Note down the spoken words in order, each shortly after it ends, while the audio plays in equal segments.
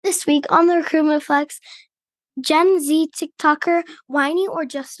This week on the Recruitment Flex, Gen Z TikToker, whiny or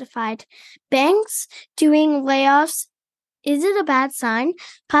justified? Banks doing layoffs, is it a bad sign?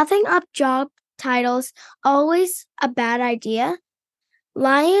 Puffing up job titles, always a bad idea?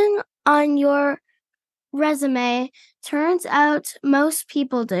 Lying on your resume, turns out most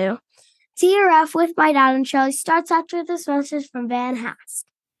people do. TRF with my dad and Shelly starts after this message from Van Hask.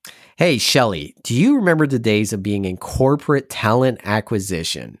 Hey, Shelly, do you remember the days of being in corporate talent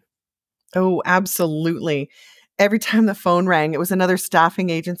acquisition? Oh, absolutely. Every time the phone rang, it was another staffing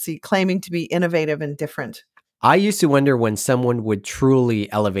agency claiming to be innovative and different. I used to wonder when someone would truly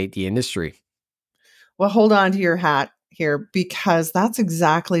elevate the industry. Well, hold on to your hat here, because that's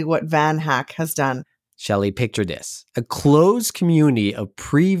exactly what Van Hack has done. Shelly, picture this. A closed community of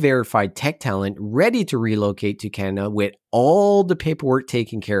pre-verified tech talent ready to relocate to Canada with all the paperwork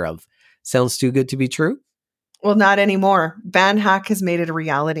taken care of. Sounds too good to be true? Well, not anymore. Van Hack has made it a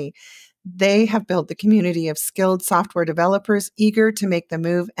reality. They have built the community of skilled software developers eager to make the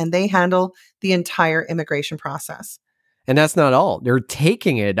move, and they handle the entire immigration process. And that's not all. They're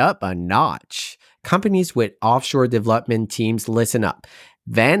taking it up a notch. Companies with offshore development teams, listen up.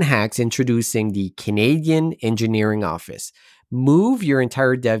 Van Hack's introducing the Canadian Engineering Office. Move your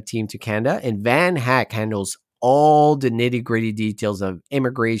entire dev team to Canada, and Van Hack handles all the nitty-gritty details of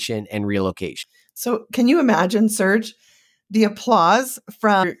immigration and relocation. So can you imagine, Serge, the applause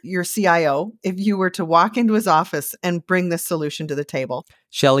from your CIO if you were to walk into his office and bring this solution to the table?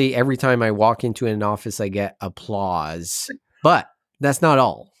 Shelly, every time I walk into an office, I get applause. But that's not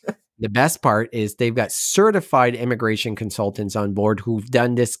all. The best part is they've got certified immigration consultants on board who've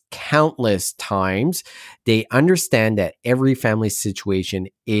done this countless times. They understand that every family situation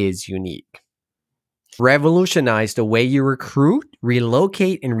is unique. Revolutionize the way you recruit,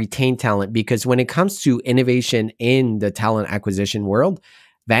 relocate, and retain talent, because when it comes to innovation in the talent acquisition world,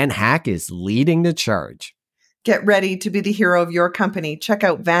 Van Hack is leading the charge. Get ready to be the hero of your company. Check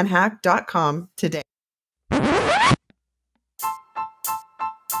out vanhack.com today.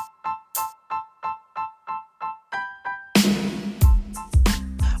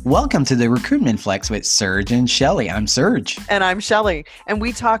 Welcome to the Recruitment Flex with Serge and Shelly. I'm Serge. And I'm Shelly. And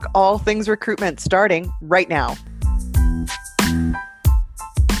we talk all things recruitment starting right now.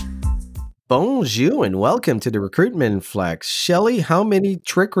 Bonjour and welcome to the Recruitment Flex. Shelly, how many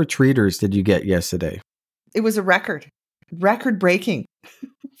trick-or-treaters did you get yesterday? It was a record-breaking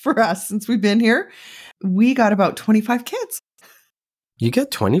for us since we've been here. We got about 25 kids. You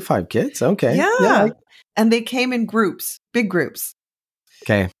get 25 kids? Okay. Yeah. And they came in groups, big groups.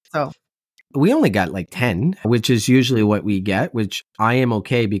 Okay. So we only got like 10, which is usually what we get, which I am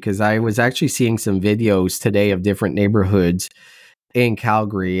okay, because I was actually seeing some videos today of different neighborhoods in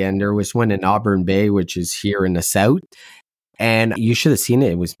Calgary, and there was one in Auburn Bay, which is here in the south. And you should have seen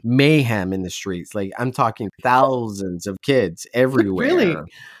it. It was mayhem in the streets. Like, I'm talking thousands of kids everywhere. Really?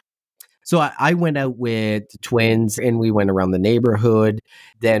 So I went out with the twins and we went around the neighborhood.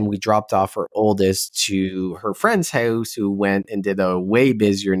 Then we dropped off our oldest to her friend's house, who went and did a way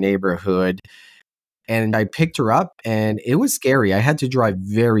busier neighborhood. And I picked her up and it was scary. I had to drive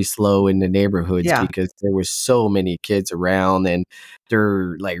very slow in the neighborhoods because there were so many kids around and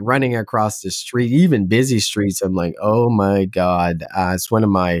they're like running across the street, even busy streets. I'm like, oh my God. It's one of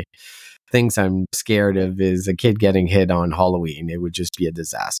my things I'm scared of, is a kid getting hit on Halloween. It would just be a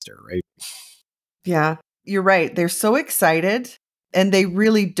disaster, right? Yeah, you're right. They're so excited and they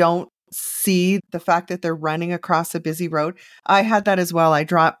really don't see the fact that they're running across a busy road. I had that as well. I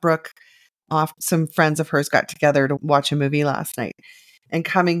dropped Brooke off. Some friends of hers got together to watch a movie last night. And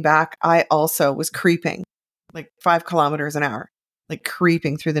coming back, I also was creeping like 5 kilometers an hour. Like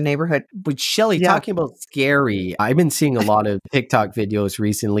creeping through the neighborhood. But Shelly, talking about scary, I've been seeing a lot of TikTok videos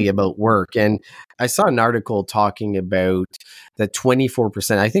recently about work. And I saw an article talking about the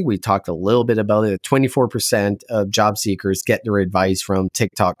 24%. I think we talked a little bit about it. 24% of job seekers get their advice from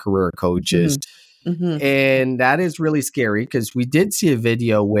TikTok career coaches. Mm-hmm. And that is really scary, because we did see a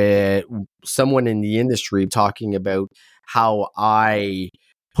video with someone in the industry talking about how I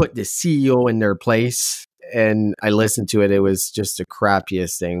put the CEO in their place. And I listened to it. It was just the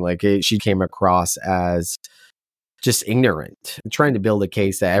crappiest thing. Like, she came across as just ignorant, trying to build a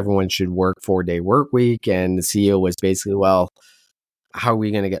case that everyone should work 4-day work week. And the CEO was basically, well, how are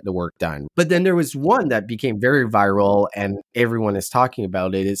we going to get the work done? But then there was one that became very viral and everyone is talking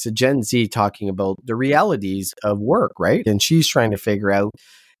about it. It's a Gen Z talking about the realities of work, right? And she's trying to figure out,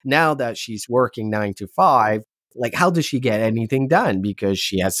 now that she's working 9 to 5, like, how does she get anything done? Because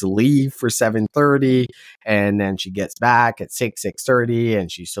she has to leave for 7:30 and then she gets back at 6:30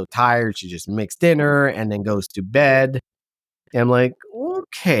 and she's so tired. She just makes dinner and then goes to bed. And I'm like, what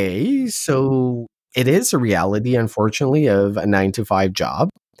okay, so it is a reality, unfortunately, of a 9 to 5 job.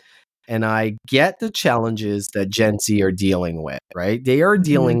 And I get the challenges that Gen Z are dealing with, right? They are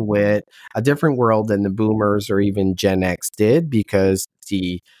dealing with a different world than the boomers or even Gen X did because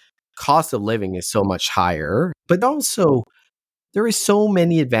the cost of living is so much higher. But also, there is so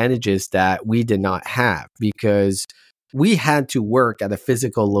many advantages that we did not have because we had to work at a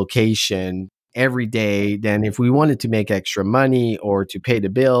physical location every day. Then if we wanted to make extra money or to pay the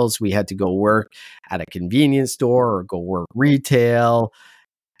bills, we had to go work at a convenience store or go work retail.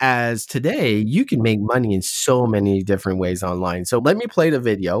 As today, you can make money in so many different ways online. So let me play the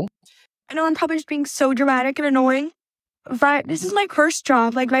video. I know I'm probably just being so dramatic and annoying, but this is my first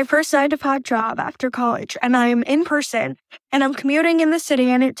job, like my first 9 to 5 job after college. And I'm in person and I'm commuting in the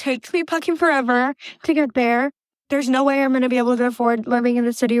city and it takes me fucking forever to get there. There's no way I'm going to be able to afford living in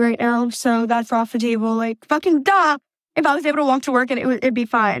the city right now. So that's off the table. Like, fucking duh. If I was able to walk to work and it'd be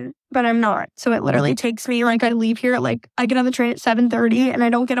fine, but I'm not. So it literally takes me, like, I leave here, like, I get on the train at 7:30 and I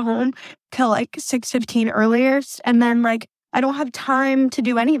don't get home till like 6:15 earliest. And then, like, I don't have time to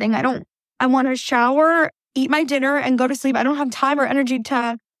do anything. I want to shower, eat my dinner, and go to sleep. I don't have time or energy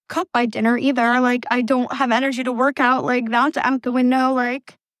to cook my dinner either. Like, I don't have energy to work out. Like, that's out the window.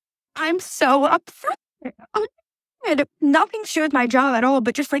 Like, I'm so upset. And nothing to do with my job at all,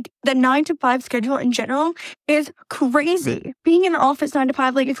 but just like the 9 to 5 schedule in general is crazy. Being in an office 9 to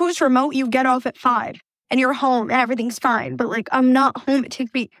 5, like if it was remote, you get off at 5 and you're home and everything's fine. But like I'm not home. It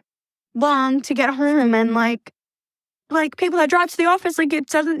takes me long to get home, and like people that drive to the office, like it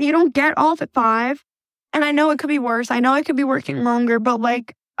doesn't. You don't get off at 5. And I know it could be worse. I know I could be working longer, but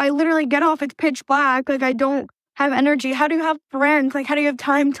like I literally get off. It's pitch black. Like I don't have energy. How do you have friends? Like how do you have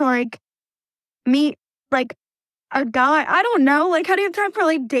time to like meet like a guy? I don't know. Like, how do you have time for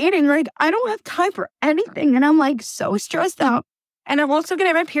like dating? Like, I don't have time for anything. And I'm like so stressed out. And I'm also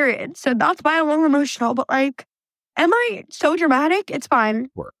getting my period. So that's why I'm a little emotional. But like, am I so dramatic? It's fine.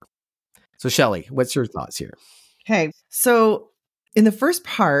 Work. So, Shelly, what's your thoughts here? Okay. So, in the first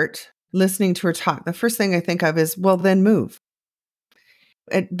part, listening to her talk, the first thing I think of is, well, then move.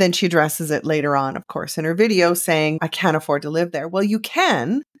 And then she addresses it later on, of course, in her video saying, I can't afford to live there. Well, you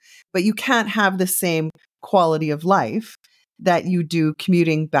can, but you can't have the same quality of life that you do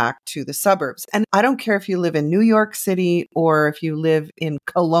commuting back to the suburbs. And I don't care if you live in New York City or if you live in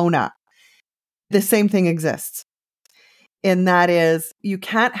Kelowna, the same thing exists. And that is, you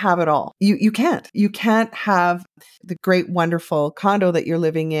can't have it all. You can't. You can't have the great, wonderful condo that you're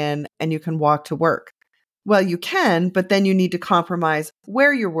living in and you can walk to work. Well, you can, but then you need to compromise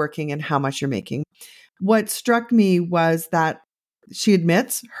where you're working and how much you're making. What struck me was that she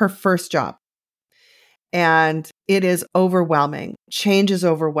admits her first job. And it is overwhelming. Change is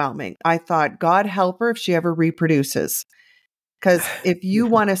overwhelming. I thought, God help her if she ever reproduces. Because if you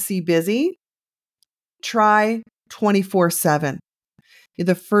want to see busy, try 24/7.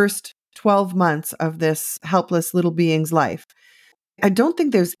 The first 12 months of this helpless little being's life. I don't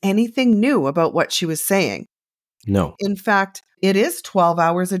think there's anything new about what she was saying. No. In fact, it is 12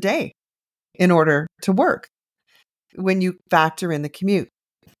 hours a day in order to work when you factor in the commute.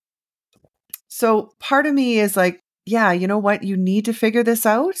 So part of me is like, yeah, you know what? You need to figure this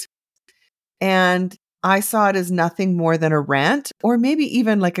out. And I saw it as nothing more than a rant or maybe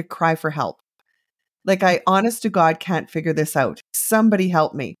even like a cry for help. Like I honest to God can't figure this out. Somebody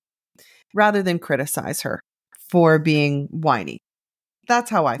help me, rather than criticize her for being whiny. That's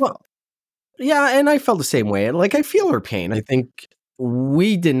how I felt. Yeah, and I felt the same way. Like I feel her pain. I think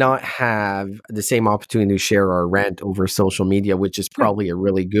we did not have the same opportunity to share our rant over social media, which is probably a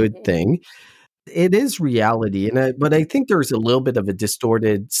really good thing. It is reality, but I think there's a little bit of a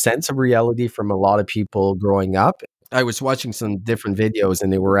distorted sense of reality from a lot of people growing up. I was watching some different videos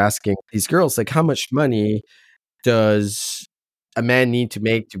and they were asking these girls, like, how much money does a man need to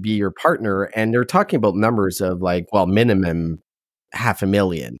make to be your partner? And they're talking about numbers of like, well, minimum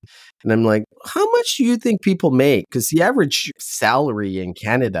 $500,000. And I'm like, how much do you think people make? Because the average salary in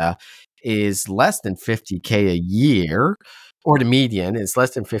Canada is less than 50K a year, or the median is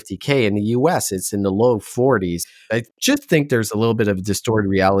less than 50K. In the US, it's in the low 40s. I just think there's a little bit of a distorted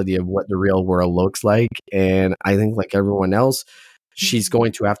reality of what the real world looks like. And I think like everyone else, she's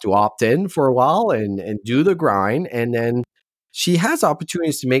going to have to opt in for a while and do the grind. And then she has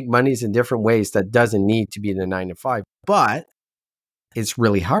opportunities to make monies in different ways that doesn't need to be in a 9 to 5. But it's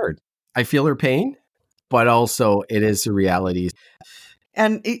really hard. I feel her pain, but also it is the reality.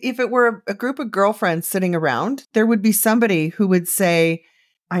 And if it were a group of girlfriends sitting around, there would be somebody who would say,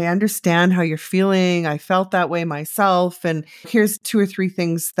 I understand how you're feeling. I felt that way myself. And here's 2 or 3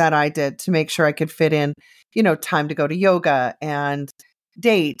 things that I did to make sure I could fit in, time to go to yoga and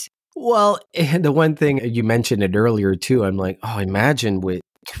date. Well, and the one thing you mentioned it earlier too, I'm like, oh, imagine with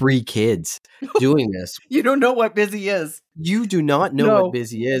 3 kids doing this. You don't know what busy is. You do not know what No.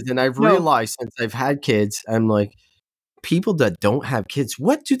 busy is. And I've No. realized since I've had kids, I'm like, people that don't have kids,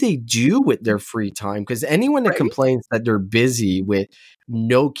 what do they do with their free time? Because anyone that Right? complains that they're busy with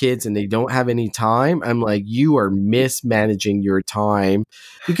no kids and they don't have any time, I'm like, you are mismanaging your time,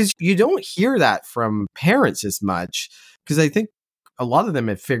 because you don't hear that from parents as much. Because I think a lot of them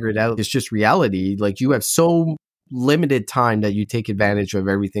have figured out it's just reality. Like, you have so limited time that you take advantage of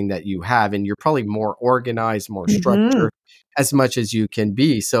everything that you have, and you're probably more organized, more Mhm. structured as much as you can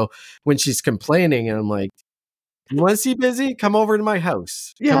be. So when she's complaining, and I'm like, you want to see busy? Come over to my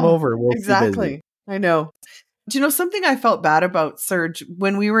house. Come Yeah, over. We'll see busy. exactly. I know. Do you know something I felt bad about, Serge?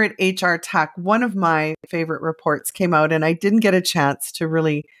 When we were at HR Tech, one of my favorite reports came out, and I didn't get a chance to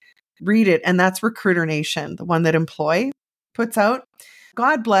really read it. And that's Recruiter Nation, the one that Employ puts out.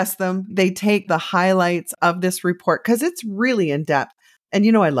 God bless them. They take the highlights of this report because it's really in depth. And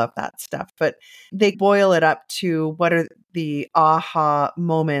I love that stuff, but they boil it up to what are the aha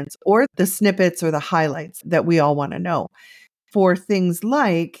moments or the snippets or the highlights that we all want to know for things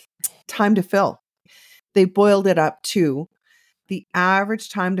like time to fill. They boiled it up to the average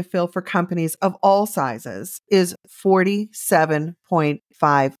time to fill for companies of all sizes is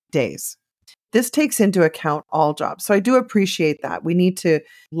 47.5 days. This takes into account all jobs. So I do appreciate that. We need to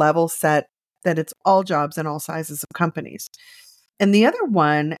level set that it's all jobs and all sizes of companies. And the other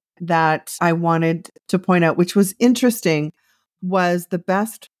one that I wanted to point out, which was interesting, was the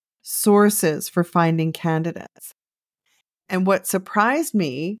best sources for finding candidates. And what surprised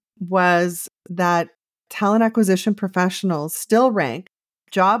me was that talent acquisition professionals still rank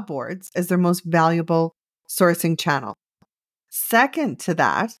job boards as their most valuable sourcing channel. Second to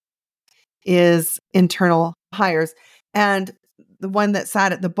that is internal hires. And the one that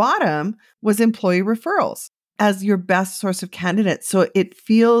sat at the bottom was employee referrals as your best source of candidates. So it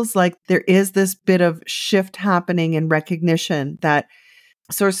feels like there is this bit of shift happening in recognition that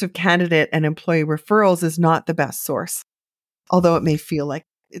source of candidate and employee referrals is not the best source, although it may feel like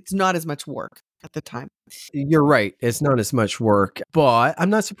it's not as much work at the time. You're right. It's not as much work, but I'm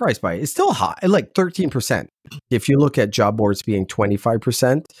not surprised by it. It's still high, like 13%. If you look at job boards being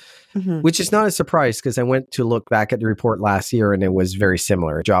 25%, which is not a surprise, because I went to look back at the report last year and it was very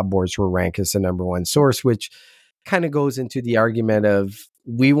similar. Job boards were ranked as the number one source, which kind of goes into the argument of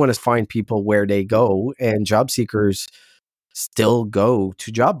we want to find people where they go, and job seekers still go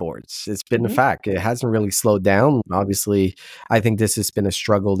to job boards. It's been a fact. It hasn't really slowed down. Obviously, I think this has been a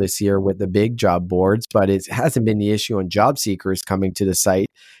struggle this year with the big job boards, but it hasn't been the issue on job seekers coming to the site.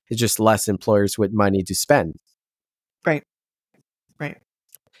 It's just less employers with money to spend. Right.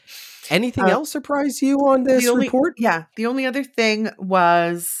 Anything else surprise you on this report? Yeah. The only other thing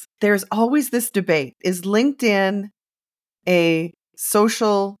was there's always this debate. Is LinkedIn a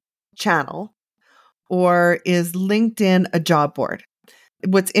social channel or is LinkedIn a job board?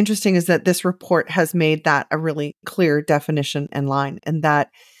 What's interesting is that this report has made that a really clear definition and line, and that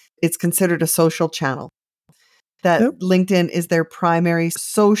it's considered a social channel. That LinkedIn is their primary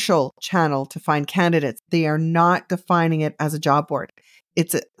social channel to find candidates. They are not defining it as a job board.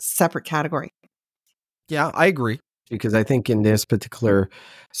 It's a separate category. Yeah, I agree. Because I think in this particular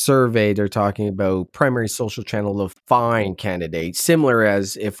survey, they're talking about primary social channel to find candidates, similar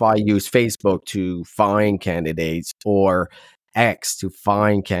as if I use Facebook to find candidates or X to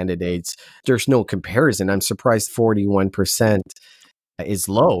find candidates. There's no comparison. I'm surprised 41% is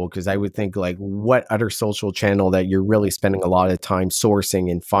low, because I would think, like, what other social channel that you're really spending a lot of time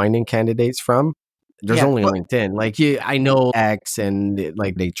sourcing and finding candidates from? There's only LinkedIn. Like, I know X, and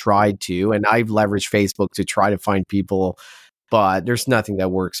like they tried to, and I've leveraged Facebook to try to find people, but there's nothing that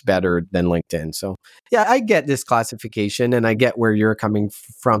works better than LinkedIn. So yeah, I get this classification, and I get where you're coming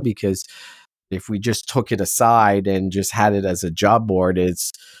from, because if we just took it aside and just had it as a job board,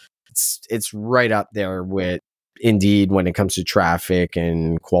 it's right up there with Indeed when it comes to traffic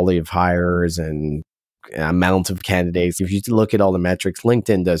and quality of hires and amount of candidates. If you look at all the metrics,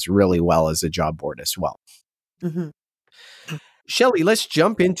 LinkedIn does really well as a job board as well. Shelley, let's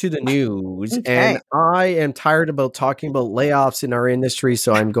jump into the news. Okay. And I am tired about talking about layoffs in our industry,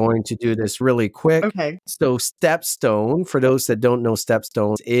 so I'm going to do this really quick. Okay. So StepStone, for those that don't know,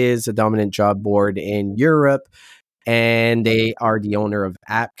 StepStone is a dominant job board in Europe, and they are the owner of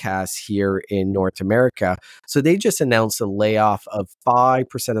Appcast here in North America. So they just announced a layoff of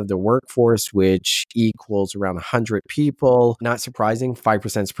 5% of the workforce, which equals around 100 people. Not surprising,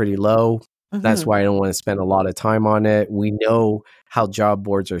 5% is pretty low. That's why I don't want to spend a lot of time on it. We know how job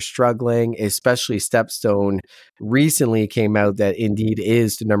boards are struggling, especially Stepstone recently came out that Indeed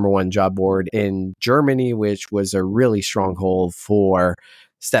is the number one job board in Germany, which was a really stronghold for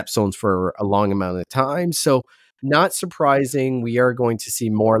Stepstones for a long amount of time. So not surprising, we are going to see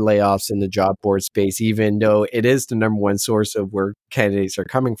more layoffs in the job board space, even though it is the number one source of where candidates are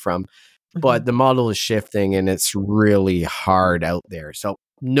coming from. But the model is shifting and it's really hard out there. So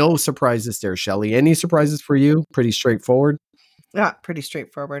no surprises there, Shelley. Any surprises for you? Pretty straightforward. Yeah, pretty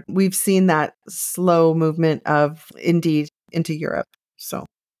straightforward. We've seen that slow movement of Indeed into Europe. So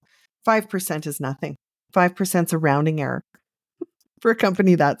 5% is nothing. 5% is a rounding error for a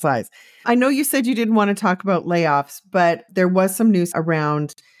company that size. I know you said you didn't want to talk about layoffs, but there was some news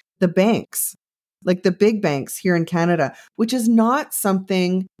around the banks, like the big banks here in Canada, which is not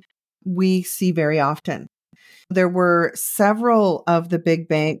something we see very often. There were several of the big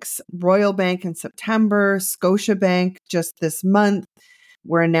banks, Royal Bank in September, Scotiabank just this month,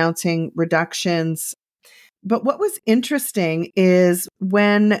 were announcing reductions. But what was interesting is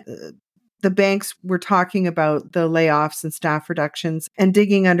when the banks were talking about the layoffs and staff reductions and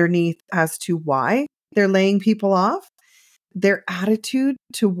digging underneath as to why they're laying people off, their attitude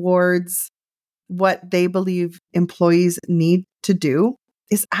towards what they believe employees need to do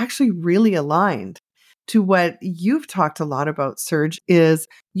is actually really aligned to what you've talked a lot about, Serge, is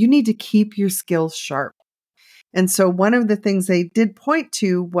you need to keep your skills sharp. And so one of the things they did point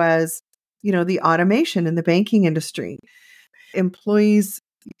to was, the automation in the banking industry. Employees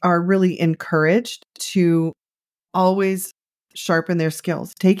are really encouraged to always sharpen their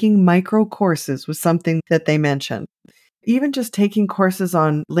skills. Taking micro courses was something that they mentioned. Even just taking courses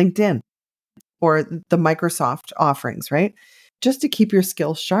on LinkedIn or the Microsoft offerings, right? Just to keep your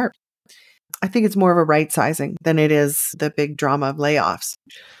skills sharp. I think it's more of a right sizing than it is the big drama of layoffs.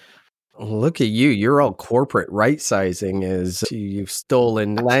 Look at you. You're all corporate right sizing is you've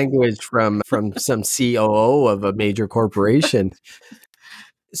stolen language from some COO of a major corporation.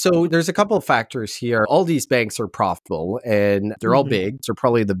 So there's a couple of factors here. All these banks are profitable and they're all big. They're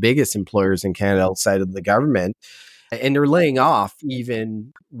probably the biggest employers in Canada outside of the government. And they're laying off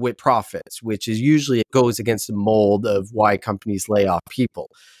even with profits, which is usually goes against the mold of why companies lay off people.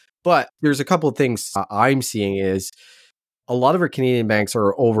 But there's a couple of things I'm seeing is a lot of our Canadian banks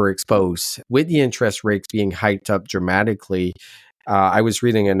are overexposed with the interest rates being hiked up dramatically. I was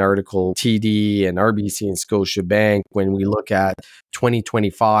reading an article, TD and RBC and Scotiabank, when we look at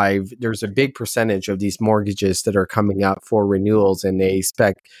 2025, there's a big percentage of these mortgages that are coming up for renewals and they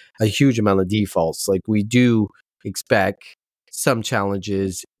expect a huge amount of defaults. Like we do expect some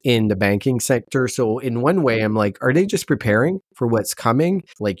challenges in the banking sector. So in one way, I'm like, are they just preparing for what's coming?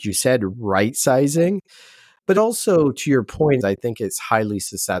 Like you said, right sizing. But also to your point, I think it's highly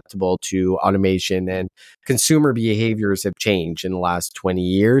susceptible to automation and consumer behaviors have changed in the last 20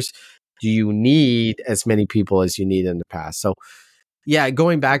 years. Do you need as many people as you need in the past? So yeah,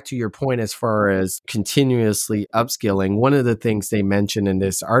 going back to your point as far as continuously upskilling, one of the things they mentioned in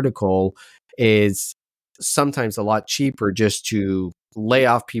this article is sometimes a lot cheaper just to lay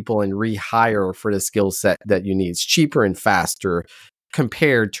off people and rehire for the skill set that you need. It's cheaper and faster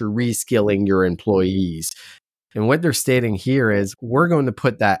compared to reskilling your employees. And what they're stating here is we're going to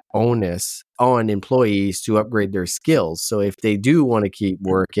put that onus on employees to upgrade their skills. So if they do want to keep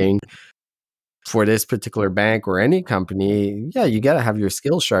working for this particular bank or any company, yeah, you got to have your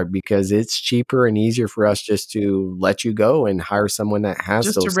skills sharp because it's cheaper and easier for us just to let you go and hire someone that has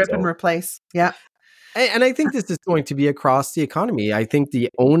just those to rip skills. And replace. Yeah. And I think this is going to be across the economy. I think the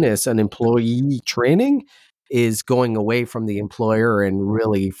onus on employee training is going away from the employer and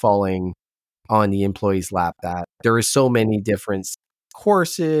really falling on the employee's lap. That there are so many different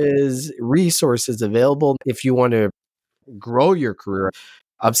courses, resources available. If you want to grow your career,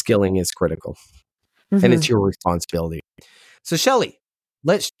 upskilling is critical and it's your responsibility. So Shelley,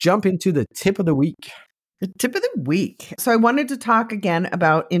 let's jump into the tip of the week. The tip of the week. So I wanted to talk again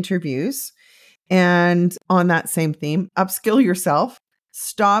about interviews. And on that same theme, upskill yourself,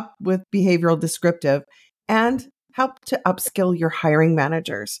 stop with behavioral descriptive, and help to upskill your hiring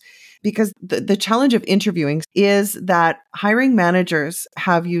managers. Because the challenge of interviewing is that hiring managers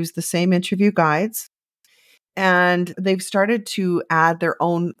have used the same interview guides and they've started to add their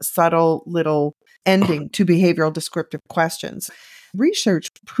own subtle little ending to behavioral descriptive questions. Research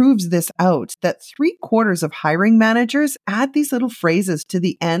proves this out, that 3/4 of hiring managers add these little phrases to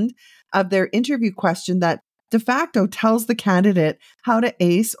the end of their interview question that de facto tells the candidate how to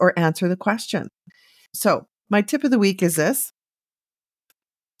ace or answer the question. So my tip of the week is this.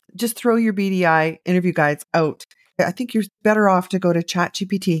 Just throw your BDI interview guides out. I think you're better off to go to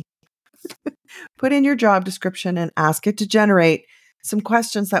ChatGPT Put in your job description and ask it to generate some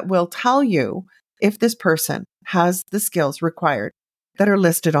questions that will tell you if this person has the skills required that are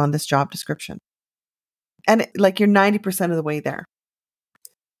listed on this job description. And like you're 90% of the way there.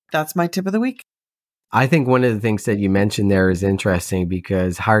 That's my tip of the week. I think one of the things that you mentioned there is interesting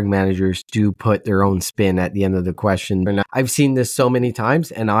because hiring managers do put their own spin at the end of the question. And I've seen this so many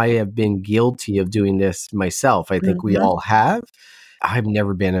times, and I have been guilty of doing this myself. I think we all have. I've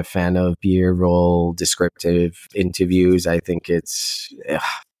never been a fan of behavioral descriptive interviews. I think it's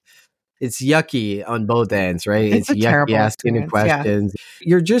yucky on both ends, right? It's a yucky terrible asking the experience. Yeah. questions.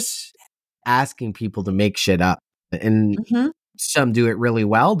 You're just asking people to make shit up. And some do it really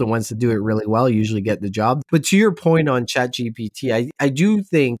well. The ones that do it really well usually get the job. But to your point on ChatGPT, I do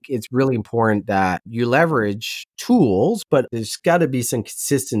think it's really important that you leverage tools, but there's got to be some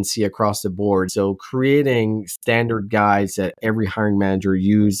consistency across the board. So creating standard guides that every hiring manager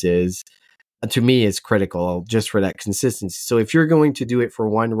uses, to me, is critical just for that consistency. So if you're going to do it for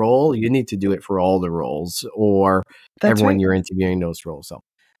one role, you need to do it for all the roles or everyone you're interviewing those roles. So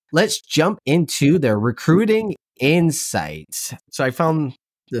let's jump into the recruiting insights. So I found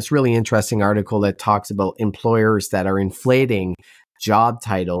this really interesting article that talks about employers that are inflating job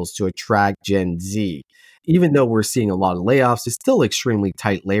titles to attract Gen Z. Even though we're seeing a lot of layoffs, it's still extremely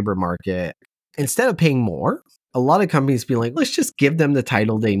tight labor market. Instead of paying more, a lot of companies be like, let's just give them the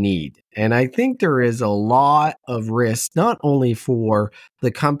title they need. And I think there is a lot of risk, not only for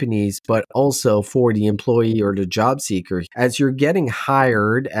the companies, but also for the employee or the job seeker. As you're getting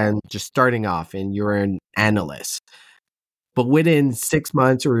hired and just starting off and you're an analyst, but within 6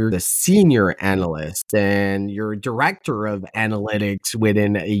 months, or you're the senior analyst and you're director of analytics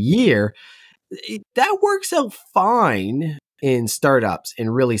within a year, that works out fine in startups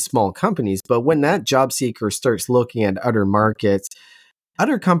and really small companies. But when that job seeker starts looking at other markets,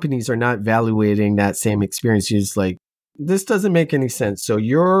 other companies are not evaluating that same experience. You're just like, this doesn't make any sense. So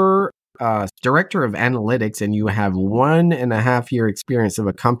you're director of analytics and you have 1.5 year experience of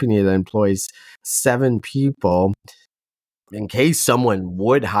a company that employs 7 people. In case someone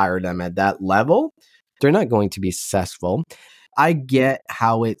would hire them at that level, they're not going to be successful. I get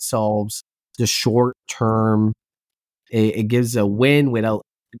how it solves the short term. It gives a win without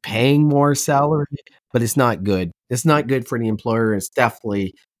paying more salary, but it's not good. It's not good for the employer. It's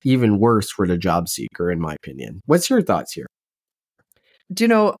definitely even worse for the job seeker, in my opinion. What's your thoughts here? Do you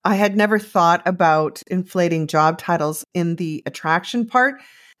know, I had never thought about inflating job titles in the attraction part.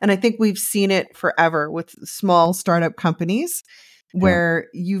 And I think we've seen it forever with small startup companies where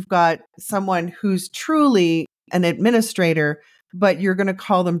you've got someone who's truly an administrator, but you're going to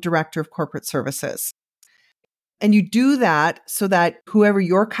call them director of corporate services. And you do that so that whoever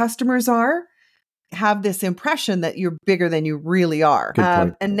your customers are have this impression that you're bigger than you really are.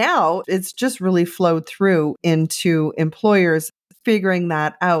 And now it's just really flowed through into employers figuring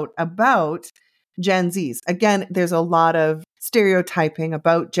that out about Gen Zs. Again, there's a lot of stereotyping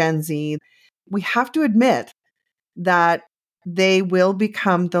about Gen Z. We have to admit that they will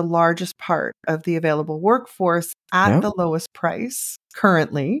become the largest part of the available workforce at the lowest price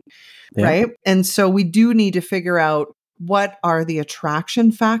currently, right? And so we do need to figure out what are the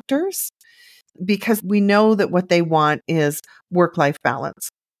attraction factors, because we know that what they want is work-life balance.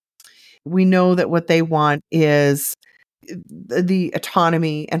 We know that what they want is the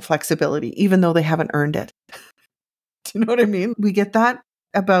autonomy and flexibility, even though they haven't earned it. Do you know what I mean? We get that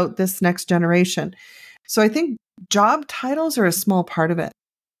about this next generation. So I think job titles are a small part of it.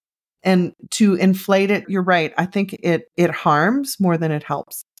 And to inflate it, you're right. I think it harms more than it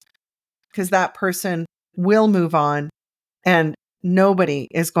helps, because that person will move on and nobody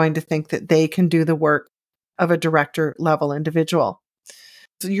is going to think that they can do the work of a director level individual.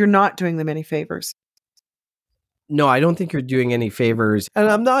 So you're not doing them any favors. No, I don't think you're doing any favors. And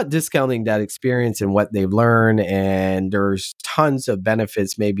I'm not discounting that experience and what they've learned. And there's tons of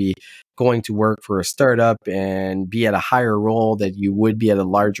benefits, maybe going to work for a startup and be at a higher role that you would be at a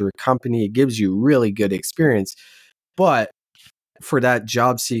larger company. It gives you really good experience. But for that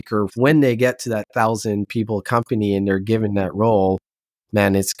job seeker, when they get to that 1,000 people company and they're given that role,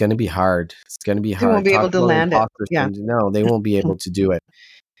 man, it's going to be hard. It's going to be hard. They won't be able to land it. Yeah. No, they won't be able to do it.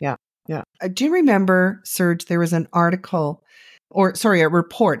 Yeah. Yeah. Do you remember, Serge, there was an article a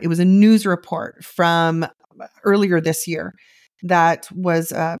report. It was a news report from earlier this year that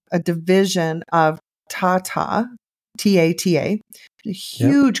was a division of Tata, TATA, a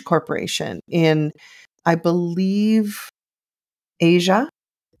huge corporation in, I believe, Asia.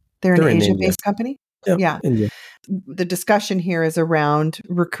 They're an Asia-based company. Yeah. India. The discussion here is around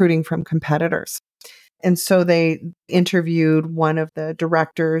recruiting from competitors. And so they interviewed one of the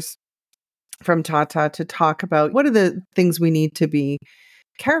directors from Tata to talk about what are the things we need to be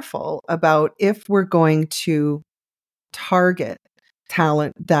careful about if we're going to target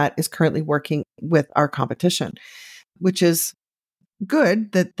talent that is currently working with our competition, which is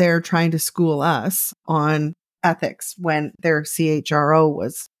good that they're trying to school us on ethics when their CHRO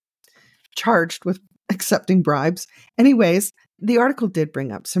was charged with accepting bribes. Anyways, the article did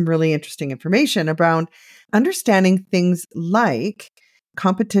bring up some really interesting information around understanding things like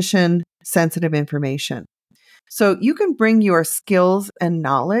competition sensitive information. So you can bring your skills and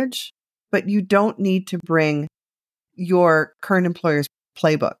knowledge, but you don't need to bring your current employer's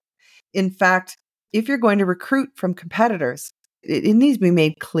playbook. In fact, if you're going to recruit from competitors, it needs to be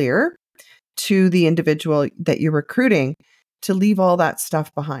made clear to the individual that you're recruiting to leave all that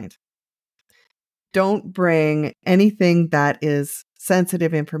stuff behind. Don't bring anything that is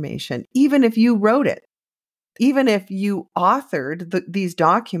sensitive information, even if you wrote it. Even if you authored these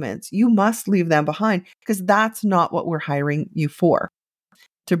documents, you must leave them behind because that's not what we're hiring you for,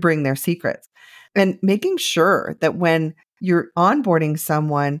 to bring their secrets. And making sure that when you're onboarding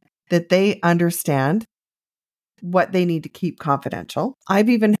someone, that they understand what they need to keep confidential. I've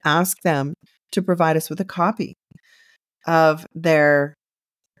even asked them to provide us with a copy of their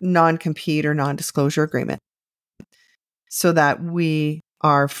non-compete or non-disclosure agreement so that we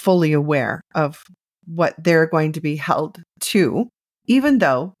are fully aware of what they're going to be held to, even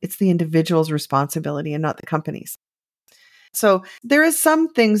though it's the individual's responsibility and not the company's. So there is some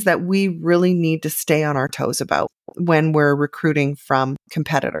things that we really need to stay on our toes about when we're recruiting from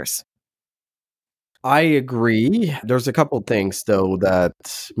competitors. I agree. There's a couple things though that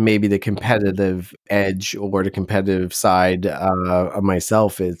maybe the competitive edge or the competitive side of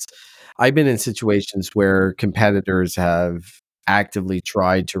myself is I've been in situations where competitors have actively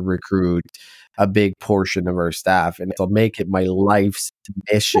tried to recruit a big portion of our staff, and it'll make it my life's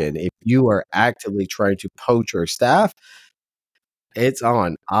mission. If you are actively trying to poach our staff, it's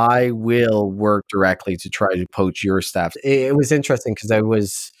on. I will work directly to try to poach your staff. It was interesting because I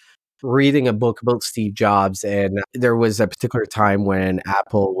was reading a book about Steve Jobs, and there was a particular time when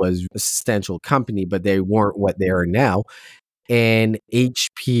Apple was a substantial company, but they weren't what they are now. And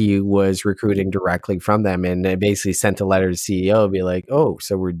HP was recruiting directly from them, and they basically sent a letter to CEO, be like, "Oh,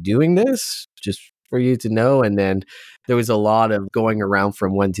 so we're doing this just for you to know." And then there was a lot of going around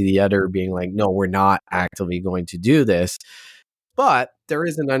from one to the other, being like, "No, we're not actively going to do this." But there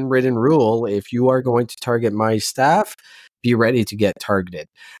is an unwritten rule. If you are going to target my staff, be ready to get targeted.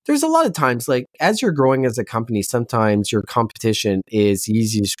 There's a lot of times, like as you're growing as a company, sometimes your competition is the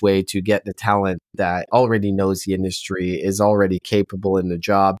easiest way to get the talent that already knows the industry, is already capable in the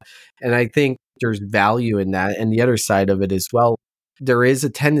job. And I think there's value in that. And the other side of it as well, there is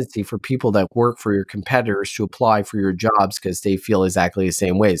a tendency for people that work for your competitors to apply for your jobs because they feel exactly the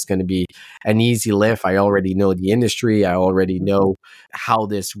same way. It's going to be an easy lift. I already know the industry. I already know how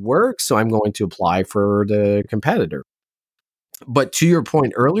this works. So I'm going to apply for the competitor. But to your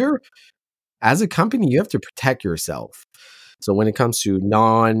point earlier, as a company, you have to protect yourself. So when it comes to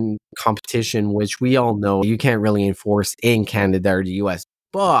non-competition, which we all know you can't really enforce in Canada or the US,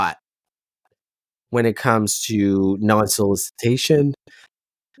 but when it comes to non-solicitation,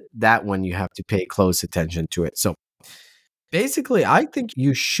 that one you have to pay close attention to it. So basically, I think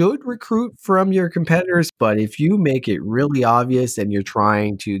you should recruit from your competitors, but if you make it really obvious and you're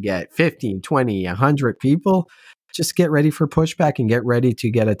trying to get 15, 20, 100 people, just get ready for pushback and get ready to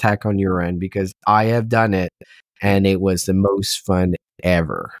get attack on your end, because I have done it and it was the most fun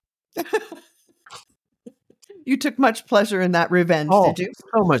ever. You took much pleasure in that revenge, did you?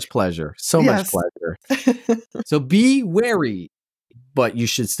 So much pleasure. So much pleasure. So be wary, but you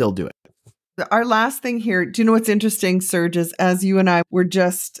should still do it. Our last thing here, do you know what's interesting, Serge, is as you and I were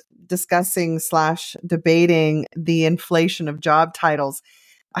just discussing / debating the inflation of job titles,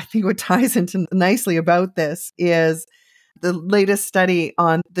 I think what ties into nicely about this is the latest study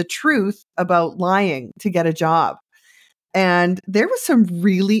on the truth about lying to get a job. And there was some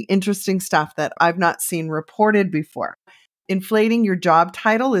really interesting stuff that I've not seen reported before. Inflating your job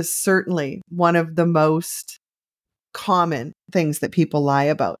title is certainly one of the most common things that people lie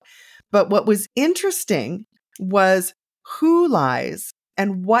about. But what was interesting was who lies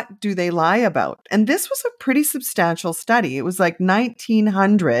and what do they lie about? And this was a pretty substantial study. It was like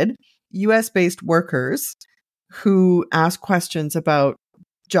 1,900 US-based workers who asked questions about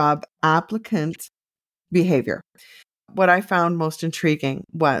job applicant behavior. What I found most intriguing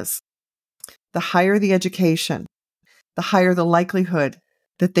was the higher the education, the higher the likelihood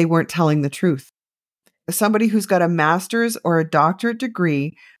that they weren't telling the truth. Somebody who's got a master's or a doctorate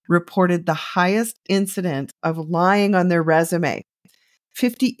degree reported the highest incident of lying on their resume.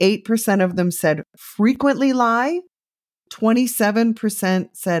 58% of them said frequently lie. 27%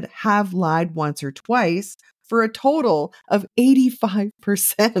 said have lied once or twice, for a total of 85%.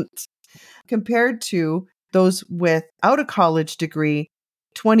 Compared to those without a college degree,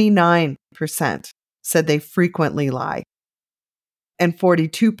 29% said they frequently lie, and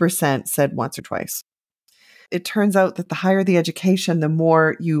 42% said once or twice. It turns out that the higher the education, the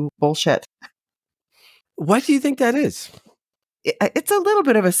more you bullshit. What do you think that is? It's a little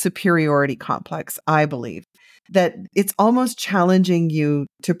bit of a superiority complex, I believe, that it's almost challenging you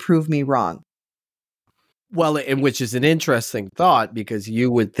to prove me wrong. Well, and which is an interesting thought, because you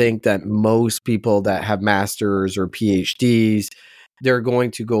would think that most people that have masters or PhDs, they're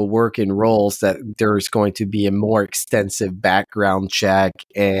going to go work in roles that there's going to be a more extensive background check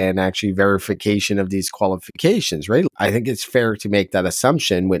and actually verification of these qualifications, right? I think it's fair to make that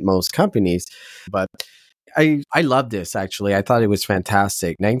assumption with most companies, but I love this, actually. I thought it was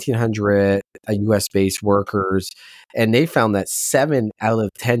fantastic. 1,900 US-based workers, and they found that 7 out of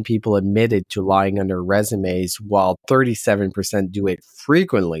 10 people admitted to lying on their resumes, while 37% do it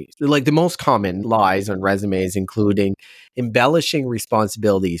frequently. Like the most common lies on resumes, including embellishing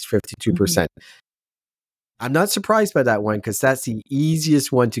responsibilities, 52%. I'm not surprised by that one, because that's the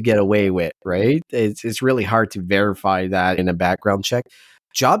easiest one to get away with, right? It's really hard to verify that in a background check.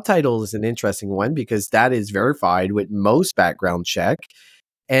 Job title is an interesting one, because that is verified with most background check,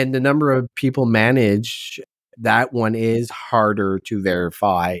 and the number of people managed, that one is harder to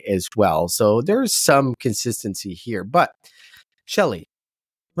verify as well. So there's some consistency here. But Shelley,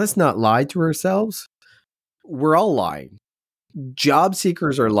 let's not lie to ourselves. We're all lying. Job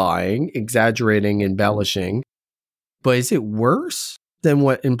seekers are lying, exaggerating, embellishing. But is it worse than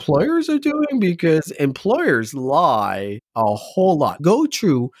what employers are doing? Because employers lie a whole lot. Go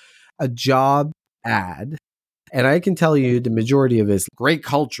through a job ad, and I can tell you the majority of it is great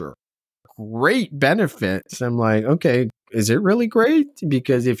culture, great benefits. I'm like, okay, is it really great?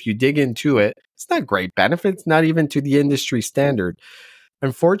 Because if you dig into it, it's not great benefits, not even to the industry standard.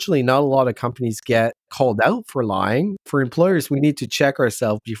 Unfortunately, not a lot of companies get called out for lying. For employers, we need to check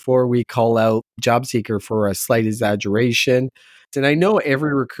ourselves before we call out job seeker for a slight exaggeration. And I know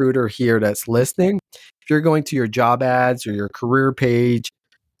every recruiter here that's listening, if you're going to your job ads or your career page,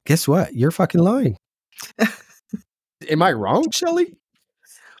 guess what? You're fucking lying. Am I wrong, Shelley?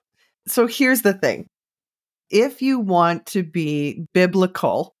 So here's the thing. If you want to be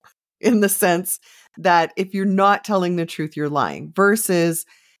biblical, in the sense that if you're not telling the truth, you're lying, versus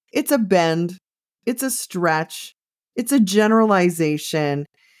it's a bend, it's a stretch, it's a generalization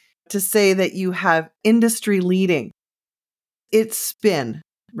to say that you have industry leading. It's spin,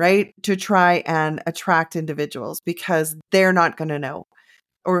 right? To try and attract individuals, because they're not going to know.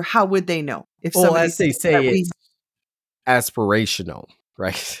 Or how would they know? If Well, somebody as they say, it's aspirational,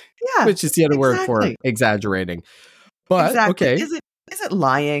 right? Yeah, Which is the other word for exactly. exaggerating. But Exactly. okay, Is it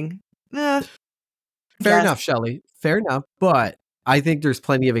lying? fair Yes. enough, Shelley. Fair enough. But I think there's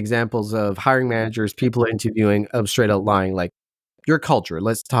plenty of examples of hiring managers, people interviewing, of straight out lying, like your culture.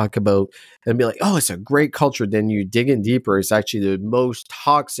 Let's talk about and be like, oh, it's a great culture. Then you dig in deeper. It's actually the most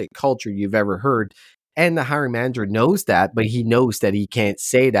toxic culture you've ever heard. And the hiring manager knows that, but he knows that he can't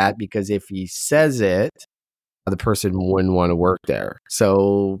say that, because if he says it, the person wouldn't want to work there.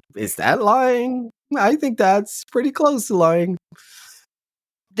 So is that lying? I think that's pretty close to lying.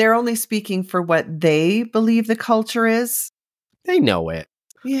 They're only speaking for what they believe the culture is. They know it.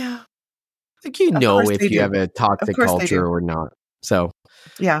 Yeah. Like, you Of know, course if they you do. have a toxic course they culture do. or not. So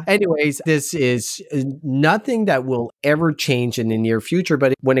Yeah. anyways, this is nothing that will ever change in the near future.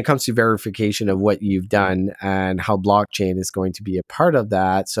 But when it comes to verification of what you've done and how blockchain is going to be a part of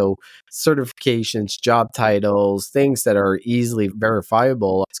that, so certifications, job titles, things that are easily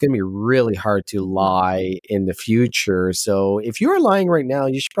verifiable, it's going to be really hard to lie in the future. So if you're lying right now,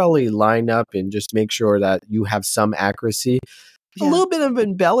 you should probably line up and just make sure that you have some accuracy. A Yeah. little bit of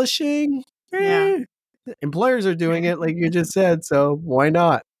embellishing. Yeah. Employers are doing it, like you just said. So why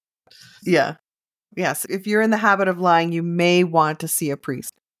not? Yeah. Yes. If you're in the habit of lying, you may want to see a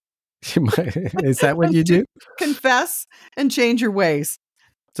priest. Is that what you do? Confess and change your ways.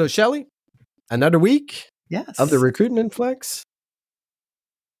 So, Shelley, another week Yes. of the Recruitment Flex.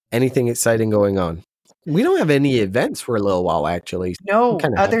 Anything exciting going on? We don't have any events for a little while, actually. No, I'm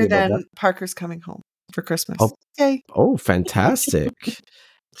kinda happy other about than that. Parker's coming home for Christmas. Oh. Yay. Oh, fantastic.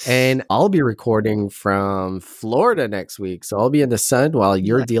 And I'll be recording from Florida next week. So I'll be in the sun while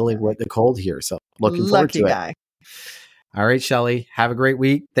you're Lucky dealing guy. with the cold here. So looking forward Lucky to it. guy. All right, Shelley, have a great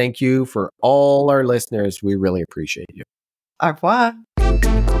week. Thank you for all our listeners. We really appreciate you. Au revoir.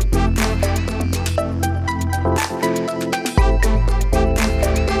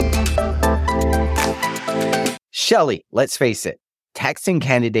 Shelly, let's face it, texting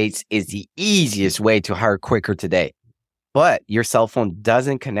candidates is the easiest way to hire quicker today. But your cell phone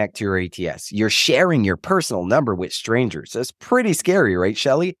doesn't connect to your ATS. You're sharing your personal number with strangers. That's pretty scary, right,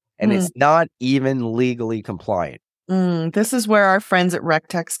 Shelly? And it's not even legally compliant. This is where our friends at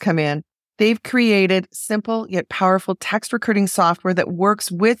RecText come in. They've created simple yet powerful text recruiting software that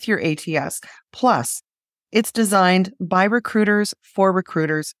works with your ATS. Plus, it's designed by recruiters for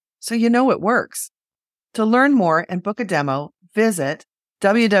recruiters, so you know it works. To learn more and book a demo, visit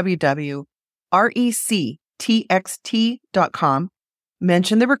www.rectxt.com,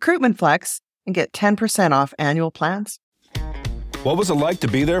 mention the Recruitment Flex, and get 10% off annual plans. What was it like to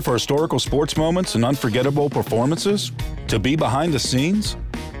be there for historical sports moments and unforgettable performances? To be behind the scenes?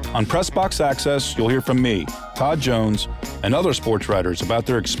 On PressBox Access, you'll hear from me, Todd Jones, and other sports writers about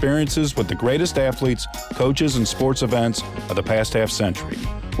their experiences with the greatest athletes, coaches, and sports events of the past half century.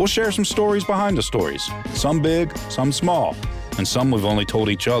 We'll share some stories behind the stories, some big, some small, and some we've only told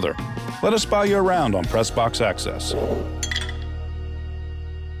each other. Let us spy you around on PressBox Access.